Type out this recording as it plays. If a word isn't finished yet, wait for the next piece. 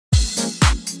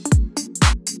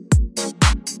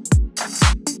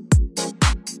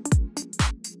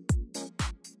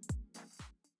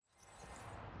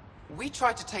We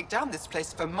tried to take down this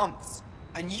place for months,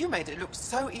 and you made it look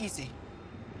so easy.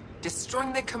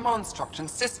 Destroying their command structure and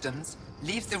systems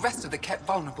leaves the rest of the Ket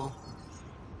vulnerable.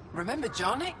 Remember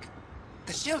Jarnik?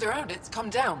 The shield around it's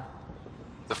come down.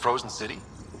 The frozen city?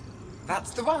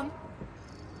 That's the one.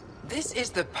 This is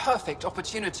the perfect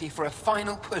opportunity for a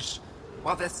final push,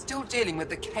 while they're still dealing with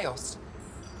the chaos.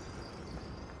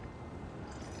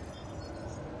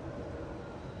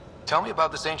 Tell me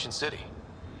about this ancient city.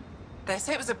 They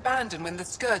say it was abandoned when the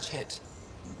Scourge hit.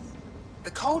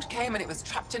 The cold came and it was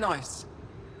trapped in ice.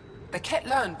 The Ket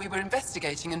learned we were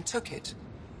investigating and took it.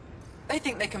 They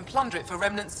think they can plunder it for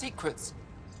remnant secrets.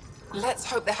 Let's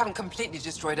hope they haven't completely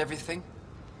destroyed everything.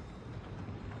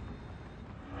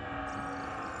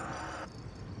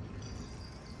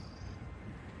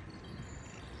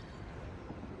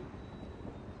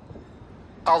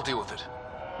 I'll deal with it.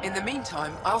 In the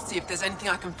meantime, I'll see if there's anything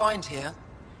I can find here.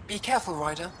 Be careful,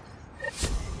 Ryder.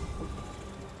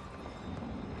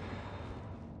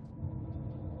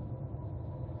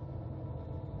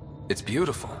 It's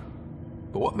beautiful.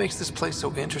 But what makes this place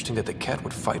so interesting that the Ket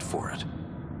would fight for it?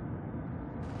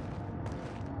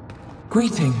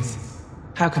 Greetings.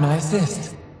 How can I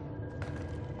assist?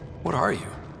 What are you?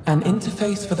 An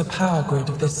interface for the power grid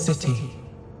of this city.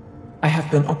 I have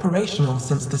been operational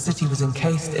since the city was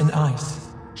encased in ice.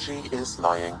 She is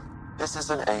lying. This is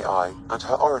an AI, and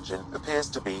her origin appears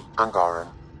to be Angaran.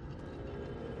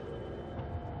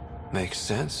 Makes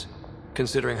sense,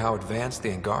 considering how advanced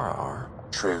the Angara are.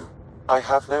 True. I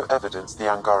have no evidence the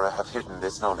Angara have hidden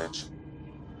this knowledge.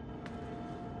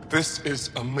 This is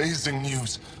amazing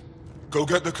news. Go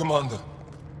get the commander.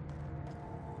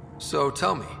 So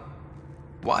tell me,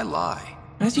 why lie?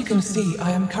 As you can see,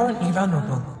 I am currently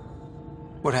vulnerable.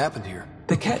 What happened here?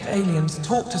 The Ket aliens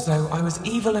talked as though I was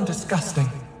evil and disgusting.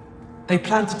 They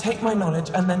planned to take my knowledge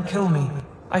and then kill me.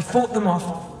 I fought them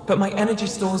off, but my energy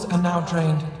stores are now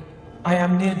drained. I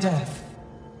am near death.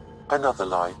 Another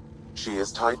lie. She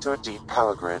is tied to a deep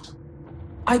power grid.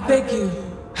 I beg you,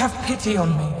 have pity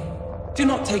on me. Do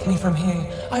not take me from here.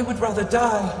 I would rather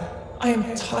die. I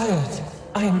am tired.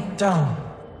 I am done.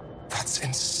 That's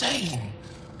insane.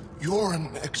 You're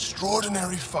an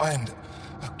extraordinary find.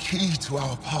 A key to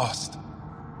our past.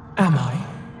 Am I?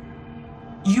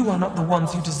 You are not the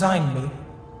ones who designed me.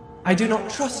 I do not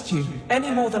trust you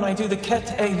any more than I do the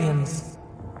Ket aliens.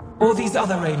 Or these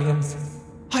other aliens.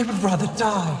 I would rather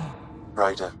die.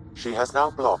 Ryder, she has now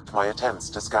blocked my attempts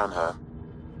to scan her.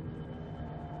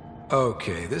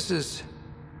 Okay,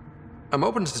 I'm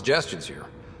open to suggestions here.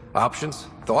 Options?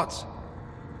 Thoughts?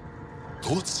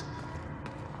 Thoughts?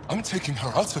 I'm taking her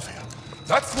out of here.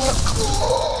 That's what...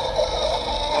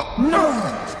 No!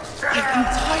 I am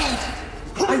tired.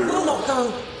 I will not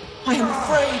go. I am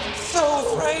afraid,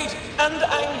 so afraid, and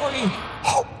angry.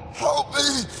 Help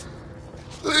me!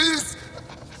 Please!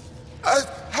 I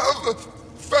have a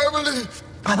family!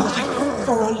 A life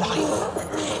for a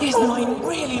life. Is mine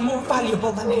really more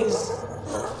valuable than his?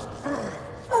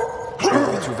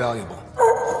 Way too valuable.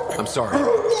 I'm sorry.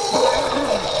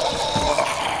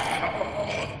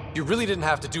 You really didn't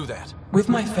have to do that. With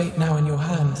my fate now in your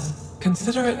hands,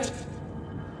 consider it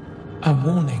a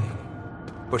warning.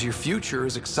 But your future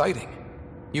is exciting.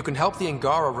 You can help the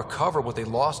Angara recover what they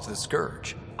lost to the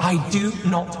Scourge. I do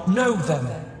not know them.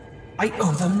 I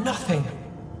owe them nothing.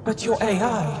 But your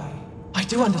AI, I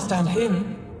do understand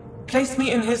him. Place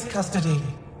me in his custody.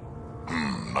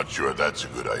 Not sure that's a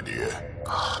good idea.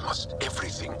 Must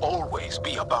everything always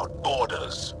be about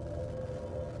borders?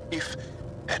 If,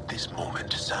 at this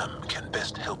moment, Sam can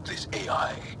best help this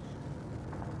AI,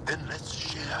 then let's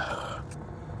share.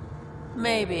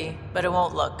 Maybe, but it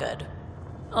won't look good.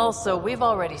 Also, we've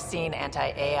already seen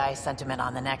anti-AI sentiment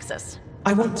on the Nexus.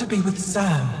 I want to be with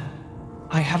Sam.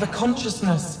 I have a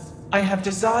consciousness. I have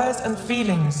desires and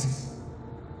feelings.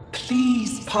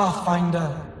 Please,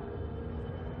 Pathfinder.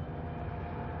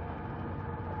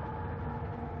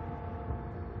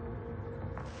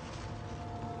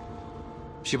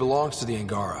 She belongs to the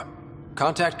Angara.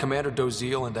 Contact Commander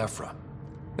Dozil and Ephra.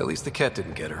 At least the Ket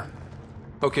didn't get her.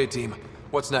 Okay, team.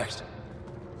 What's next?